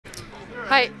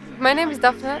Hi, my name is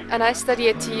Daphne and I study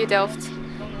at TU Delft.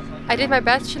 I did my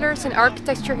bachelor's in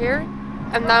architecture here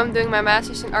and now I'm doing my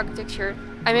master's in architecture.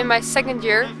 I'm in my second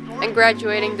year and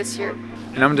graduating this year.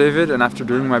 And I'm David, and after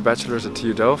doing my bachelor's at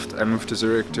TU Delft, I moved to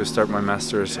Zurich to start my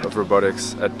master's of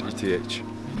robotics at ETH.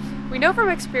 We know from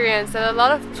experience that a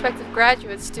lot of prospective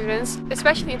graduate students,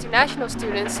 especially international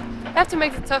students, have to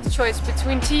make the tough choice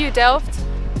between TU Delft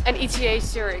and ETH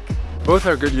Zurich. Both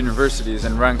are good universities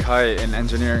and rank high in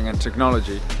engineering and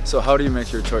technology, so how do you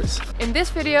make your choice? In this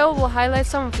video we'll highlight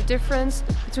some of the difference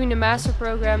between the master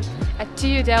program at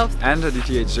TU Delft and at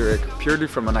ETH Zurich, purely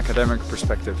from an academic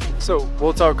perspective. So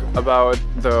we'll talk about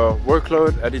the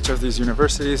workload at each of these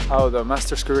universities, how the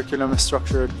master's curriculum is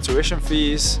structured, tuition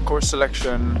fees, course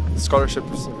selection,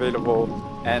 scholarships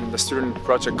available, and the student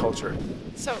project culture.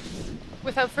 So,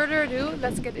 without further ado,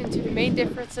 let's get into the main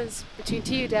differences between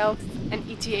TU Delft and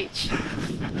ETH.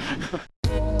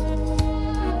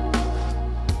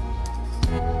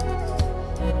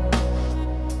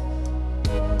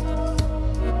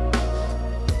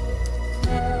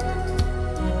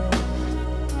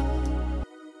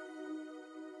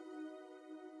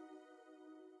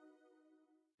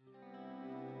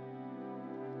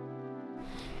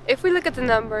 If we look at the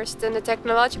numbers, then the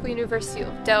Technological University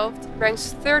of Delft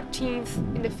ranks 13th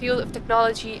in the field of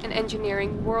technology and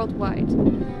engineering worldwide.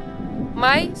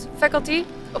 My faculty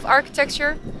of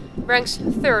architecture ranks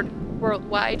 3rd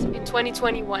worldwide in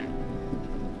 2021.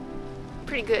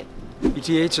 Pretty good.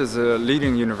 ETH is a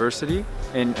leading university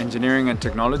in engineering and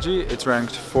technology. It's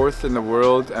ranked 4th in the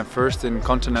world and 1st in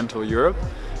continental Europe.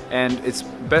 And it's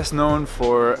best known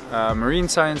for marine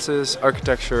sciences,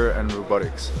 architecture and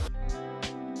robotics.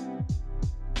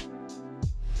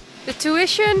 The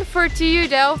tuition for TU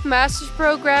Delft Master's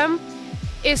Program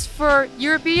is for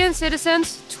European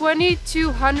citizens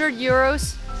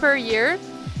 €2,200 per year,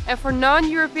 and for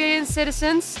non-European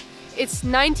citizens it's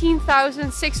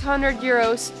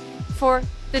 €19,600 for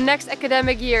the next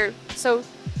academic year, so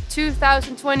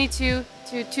 2022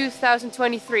 to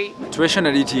 2023. Tuition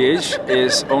at ETH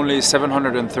is only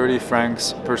 730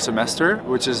 francs per semester,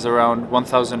 which is around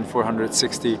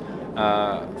 1,460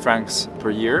 francs per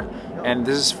year, and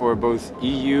this is for both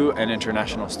EU and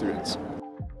international students.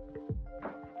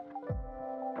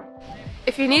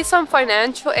 If you need some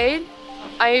financial aid,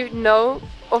 I know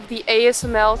of the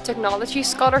ASML Technology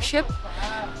Scholarship,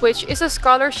 which is a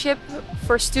scholarship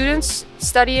for students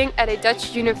studying at a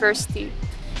Dutch university.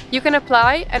 You can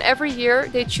apply, and every year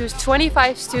they choose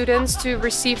 25 students to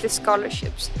receive the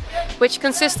scholarships, which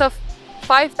consist of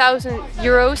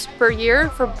 €5,000 per year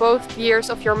for both years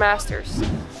of your master's.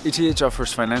 ETH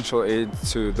offers financial aid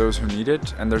to those who need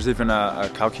it, and there's even a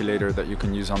calculator that you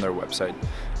can use on their website.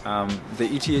 The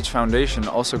ETH Foundation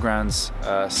also grants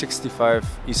 65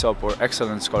 ESOP or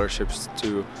excellence scholarships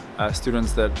to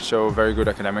students that show very good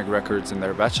academic records in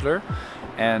their bachelor,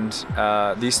 and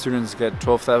these students get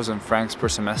 12,000 francs per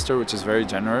semester, which is very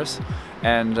generous.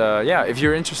 And yeah, if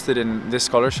you're interested in this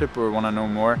scholarship or want to know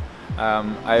more,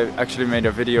 I actually made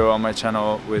a video on my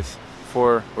channel with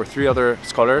 4 or 3 other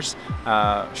scholars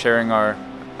sharing our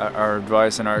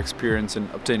advice and our experience in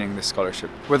obtaining this scholarship.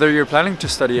 Whether you're planning to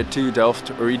study at TU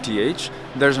Delft or ETH,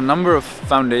 there's a number of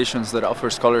foundations that offer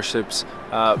scholarships,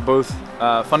 both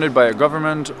funded by a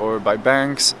government or by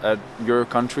banks at your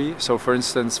country. So for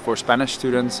instance, for Spanish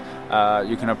students,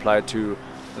 you can apply to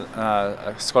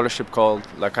a scholarship called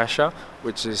La Caixa,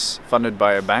 which is funded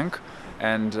by a bank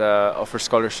and offers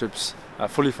scholarships,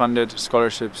 fully funded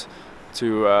scholarships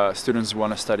to students who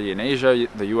want to study in Asia,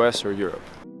 the US or Europe.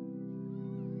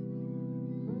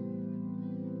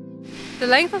 The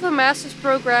length of the master's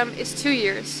program is 2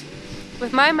 years.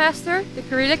 With my master, the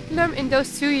curriculum in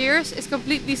those 2 years is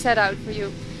completely set out for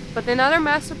you. But in other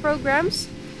master programs,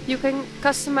 you can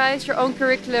customize your own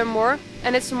curriculum more,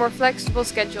 and it's a more flexible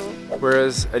schedule.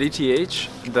 Whereas at ETH,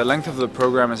 the length of the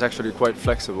program is actually quite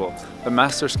flexible. The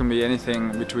masters can be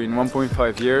anything between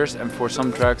 1.5 years and for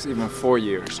some tracks even 4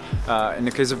 years. In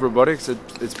the case of robotics,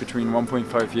 it's between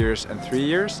 1.5 years and 3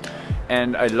 years.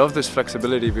 And I love this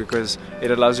flexibility because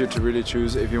it allows you to really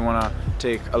choose if you want to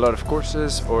take a lot of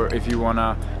courses or if you want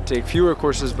to take fewer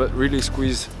courses but really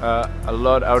squeeze a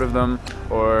lot out of them,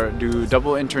 or do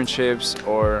double internships,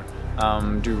 or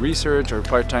do research or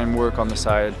part-time work on the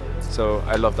side. So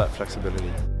I love that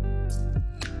flexibility.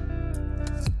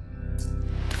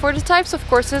 For the types of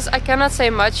courses, I cannot say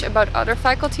much about other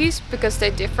faculties because they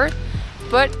differ.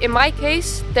 But in my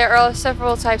case, there are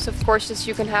several types of courses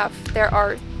you can have. There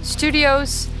are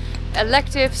studios,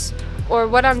 electives, or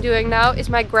what I'm doing now is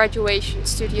my graduation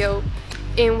studio,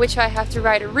 in which I have to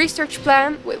write a research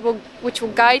plan which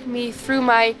will guide me through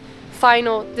my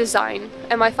final design,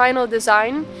 and my final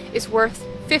design is worth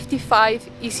 55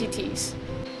 ECTs.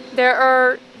 There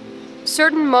are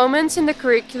certain moments in the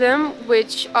curriculum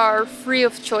which are free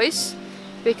of choice,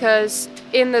 because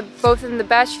both in the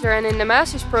bachelor and in the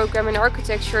master's program in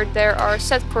architecture there are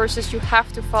set courses you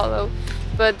have to follow,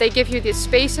 but they give you these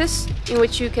spaces in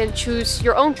which you can choose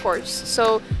your own course.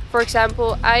 So for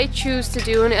example, I choose to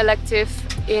do an elective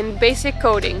in basic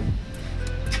coding.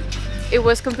 It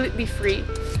was completely free,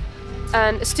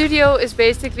 and a studio is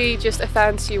basically just a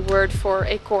fancy word for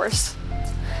a course.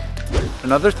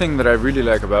 Another thing that I really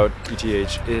like about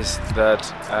ETH is that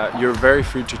you're very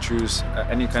free to choose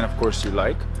any kind of course you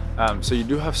like. So you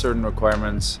do have certain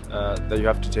requirements that you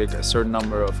have to take a certain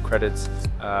number of credits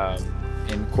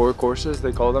in core courses,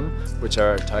 they call them, which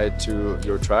are tied to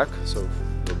your track, so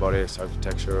robotics,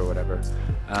 architecture, or whatever.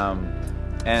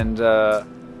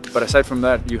 But aside from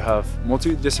that, you have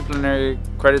multidisciplinary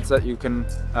credits that you can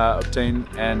obtain,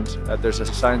 and there's a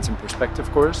science and perspective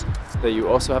course that you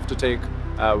also have to take,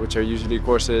 which are usually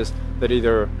courses that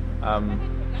either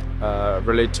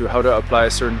relate to how to apply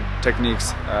certain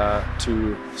techniques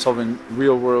to solving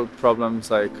real-world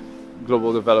problems like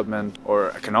global development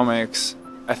or economics,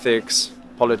 ethics,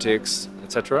 politics,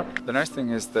 etc. The nice thing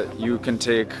is that you can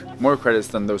take more credits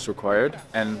than those required,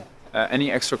 and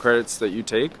any extra credits that you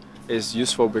take is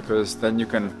useful because then you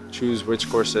can choose which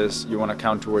courses you want to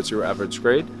count towards your average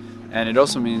grade, and it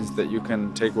also means that you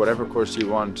can take whatever course you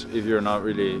want if you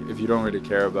don't really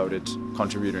care about it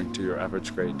contributing to your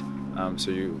average grade.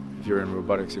 So if you're in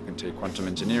robotics, you can take quantum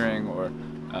engineering or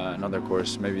another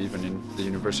course, maybe even in the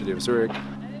University of Zurich.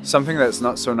 Something that's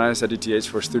not so nice at ETH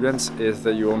for students is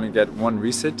that you only get one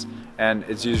resit, and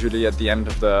it's usually at the end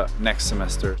of the next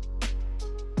semester.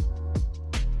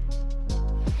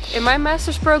 In my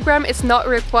master's program, it's not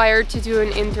required to do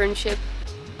an internship.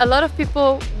 A lot of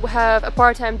people have a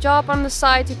part-time job on the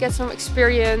side to get some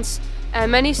experience,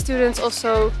 and many students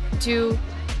also do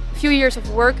a few years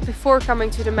of work before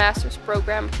coming to the master's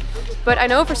program. But I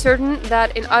know for certain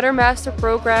that in other master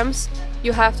programs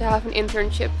you have to have an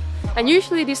internship. And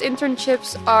usually these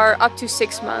internships are up to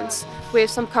 6 months with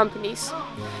some companies.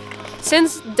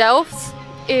 Since Delft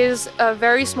is a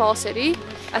very small city,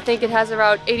 I think it has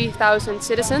around 80,000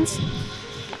 citizens,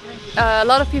 a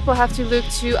lot of people have to look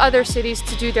to other cities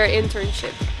to do their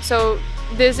internship. So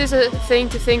this is a thing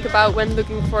to think about when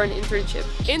looking for an internship.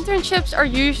 Internships are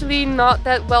usually not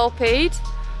that well paid.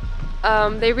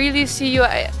 They really see you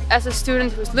as a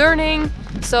student who's learning.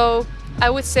 So I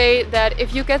would say that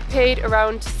if you get paid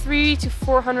around 300 to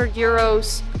 400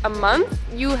 euros a month,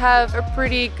 you have a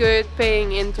pretty good paying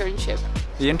internship.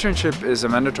 The internship is a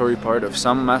mandatory part of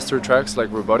some master tracks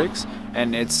like robotics,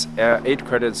 and it's 8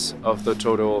 credits of the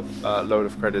total load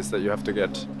of credits that you have to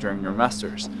get during your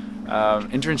masters.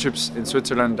 Internships in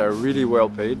Switzerland are really well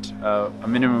paid, a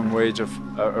minimum wage of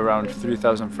around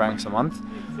 3,000 francs a month,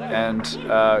 and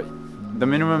the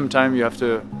minimum time you have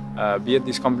to be at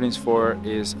these companies for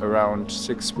is around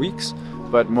 6 weeks,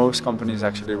 but most companies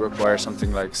actually require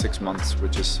something like 6 months,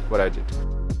 which is what I did.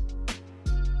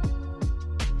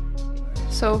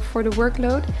 So for the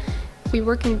workload, we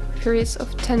work in periods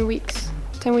of 10 weeks.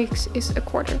 10 weeks is a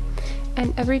quarter.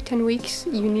 And every 10 weeks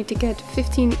you need to get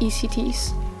 15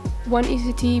 ECTs. One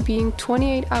ECT being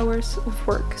 28 hours of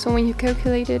work. So when you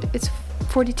calculate it, it's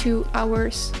 42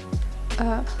 hours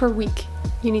per week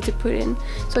you need to put in.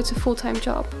 So it's a full-time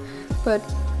job. But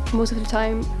most of the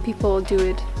time people do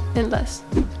it in less.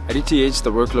 At ETH,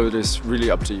 the workload is really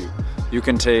up to you. You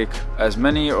can take as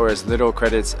many or as little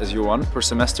credits as you want per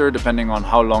semester, depending on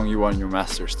how long you want your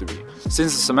masters to be.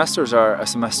 Since the semesters are a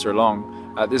semester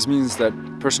long, this means that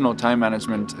personal time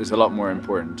management is a lot more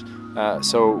important.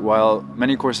 So while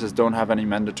many courses don't have any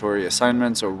mandatory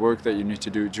assignments or work that you need to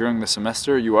do during the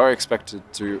semester, you are expected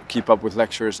to keep up with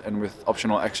lectures and with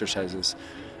optional exercises.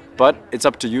 But it's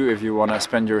up to you if you want to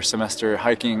spend your semester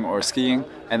hiking or skiing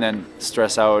and then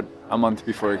stress out a month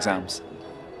before exams.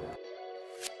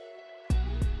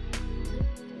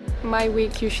 My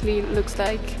week usually looks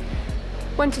like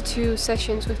 1 to 2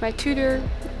 sessions with my tutor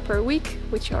per week,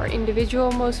 which are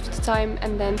individual most of the time,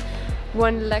 and then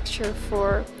 1 lecture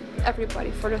for everybody,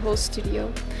 for the whole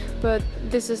studio. But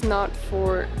this is not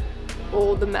for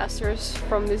all the masters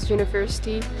from this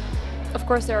university. Of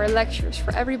course there are lectures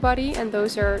for everybody, and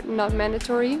those are not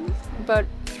mandatory, but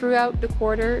throughout the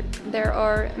quarter there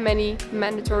are many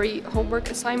mandatory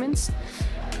homework assignments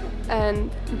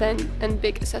and then a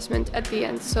big assessment at the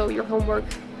end. So your homework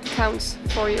counts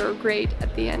for your grade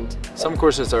at the end. Some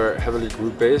courses are heavily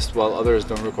group-based, while others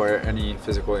don't require any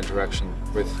physical interaction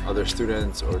with other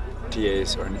students or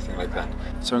TAs or anything like that.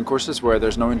 So in courses where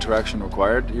there's no interaction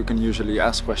required, you can usually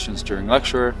ask questions during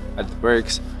lecture, at the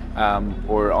breaks,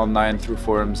 or online through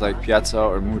forums like Piazza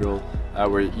or Moodle,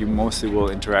 where you mostly will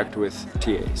interact with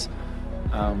TAs.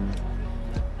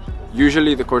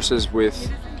 Usually the courses with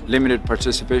limited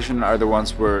participation are the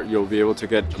ones where you'll be able to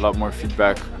get a lot more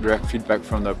feedback, direct feedback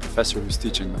from the professor who's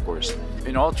teaching the course.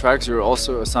 In all tracks, you're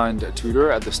also assigned a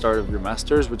tutor at the start of your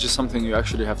master's, which is something you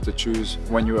actually have to choose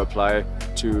when you apply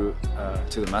to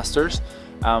the master's.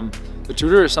 The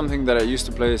tutor is something that I used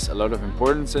to place a lot of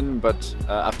importance in, but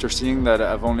after seeing that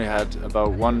I've only had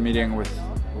about one meeting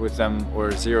with them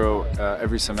or zero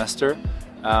every semester,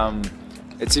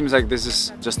 it seems like this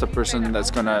is just a person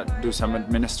that's gonna do some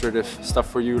administrative stuff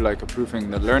for you, like approving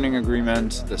the learning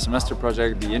agreement, the semester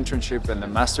project, the internship, and the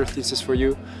master thesis for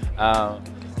you.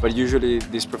 But usually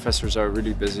these professors are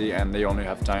really busy and they only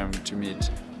have time to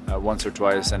meet once or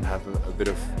twice and have a bit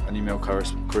of an email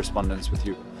correspondence with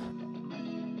you.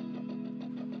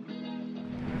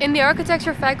 In the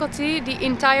architecture faculty, the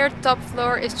entire top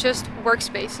floor is just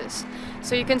workspaces.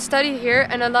 So you can study here,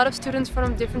 and a lot of students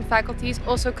from different faculties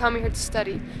also come here to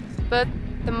study. But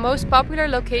the most popular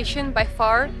location by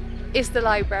far is the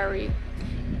library.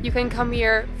 You can come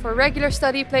here for regular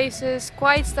study places,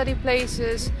 quiet study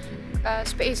places,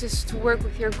 spaces to work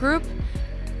with your group.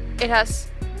 It has,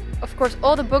 of course,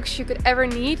 all the books you could ever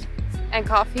need and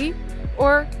coffee.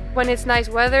 Or when it's nice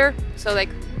weather, so like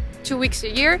 2 weeks a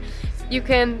year, you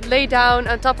can lay down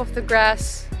on top of the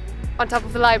grass on top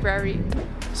of the library.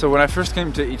 So when I first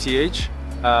came to ETH,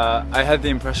 I had the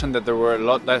impression that there were a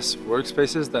lot less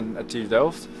workspaces than at TU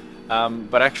Delft,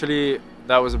 but actually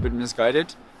that was a bit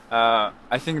misguided.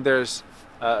 I think there's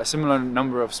a similar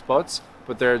number of spots,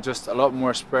 but they're just a lot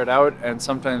more spread out and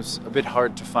sometimes a bit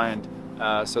hard to find.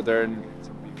 So they're in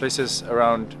places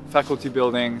around faculty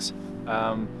buildings.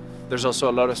 There's also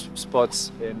a lot of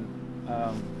spots in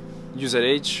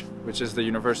UZH, which is the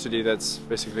university that's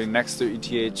basically next to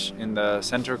ETH in the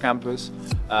center campus,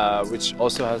 which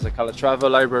also has a Calatrava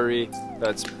library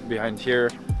that's behind here.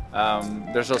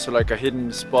 There's also like a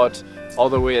hidden spot all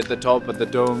the way at the top at the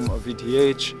dome of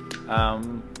ETH,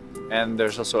 and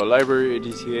there's also a library at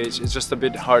ETH. It's just a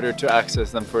bit harder to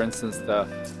access than, for instance, the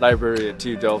library at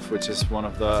TU Delft, which is one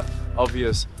of the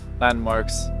obvious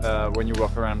landmarks when you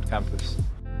walk around campus.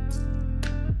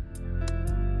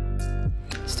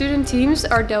 Student teams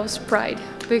are Delft's pride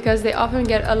because they often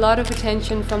get a lot of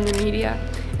attention from the media.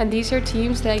 And these are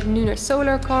teams like Lunar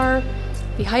Solar Car,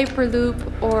 the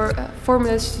Hyperloop, or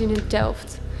Formula Student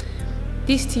Delft.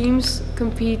 These teams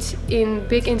compete in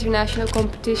big international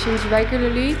competitions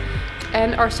regularly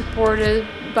and are supported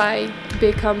by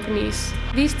big companies.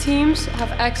 These teams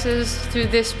have access to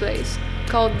this place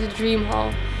called the Dream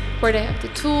Hall, where they have the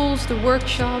tools, the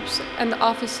workshops, and the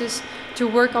offices to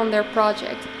work on their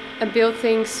project and build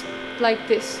things like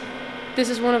this. This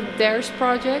is one of their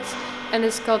projects and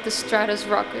it's called the Stratus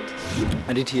rocket.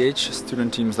 At ETH,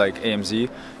 student teams like M.Sc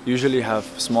usually have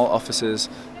small offices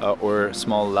or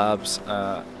small labs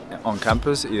on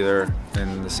campus, either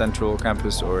in the central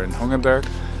campus or in Hongenberg,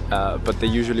 but they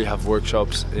usually have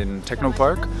workshops in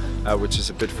Technopark, which is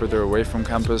a bit further away from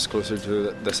campus, closer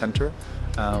to the center.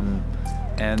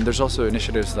 And there's also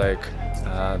initiatives like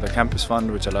the Campus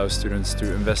Fund, which allows students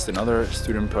to invest in other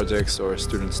student projects or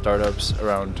student startups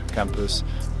around campus.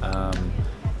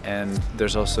 And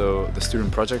there's also the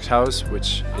Student Project House,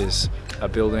 which is a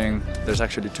building. There's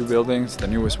actually two buildings. The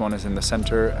newest one is in the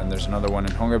center, and there's another one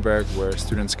in Hongerberg where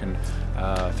students can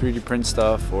 3D print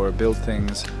stuff or build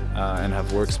things and have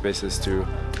workspaces to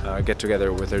get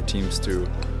together with their teams to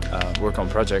work on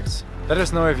projects. Let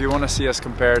us know if you want to see us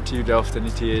compare TU Delft and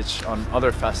ETH on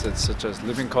other facets such as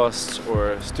living costs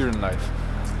or student life.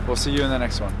 We'll see you in the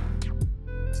next one.